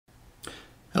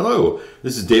Hello,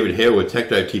 this is David Hale with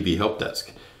TechDiveTV Help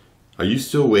Desk. Are you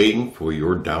still waiting for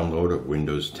your download of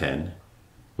Windows 10?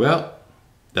 Well,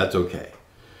 that's okay.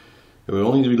 It was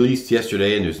only released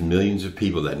yesterday and there's millions of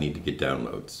people that need to get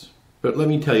downloads. But let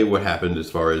me tell you what happened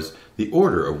as far as the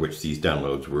order of which these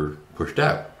downloads were pushed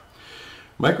out.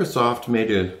 Microsoft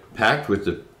made a pact with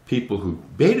the people who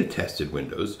beta tested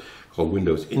Windows, called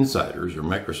Windows Insiders or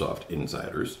Microsoft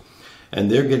Insiders,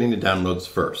 and they're getting the downloads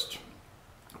first.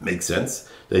 Makes sense.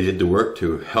 They did the work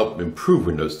to help improve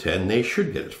Windows 10. They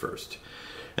should get it first.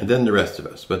 And then the rest of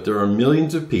us. But there are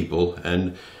millions of people,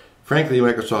 and frankly,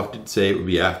 Microsoft did say it would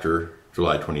be after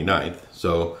July 29th.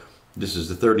 So this is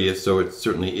the 30th, so it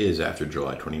certainly is after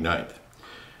July 29th.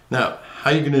 Now,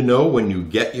 how are you going to know when you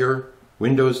get your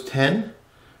Windows 10?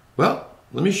 Well,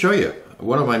 let me show you.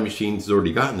 One of my machines has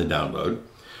already gotten the download.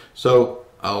 So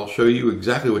I'll show you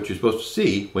exactly what you're supposed to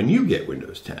see when you get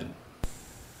Windows 10.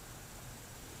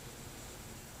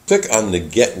 Click on the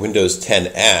Get Windows 10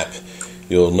 app.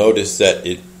 You'll notice that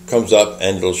it comes up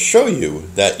and it'll show you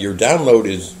that your download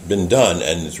has been done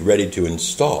and is ready to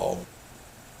install.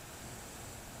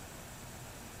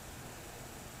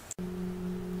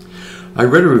 I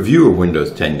read a review of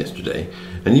Windows 10 yesterday,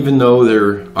 and even though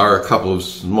there are a couple of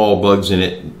small bugs in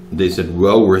it, they said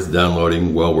well worth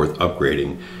downloading, well worth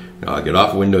upgrading. Get off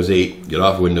of Windows 8, get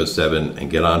off of Windows 7,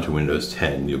 and get on to Windows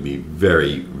 10. You'll be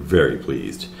very, very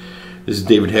pleased. This is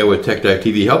David Hale with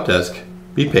TechDiveTV Help Desk.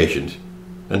 Be patient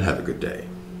and have a good day.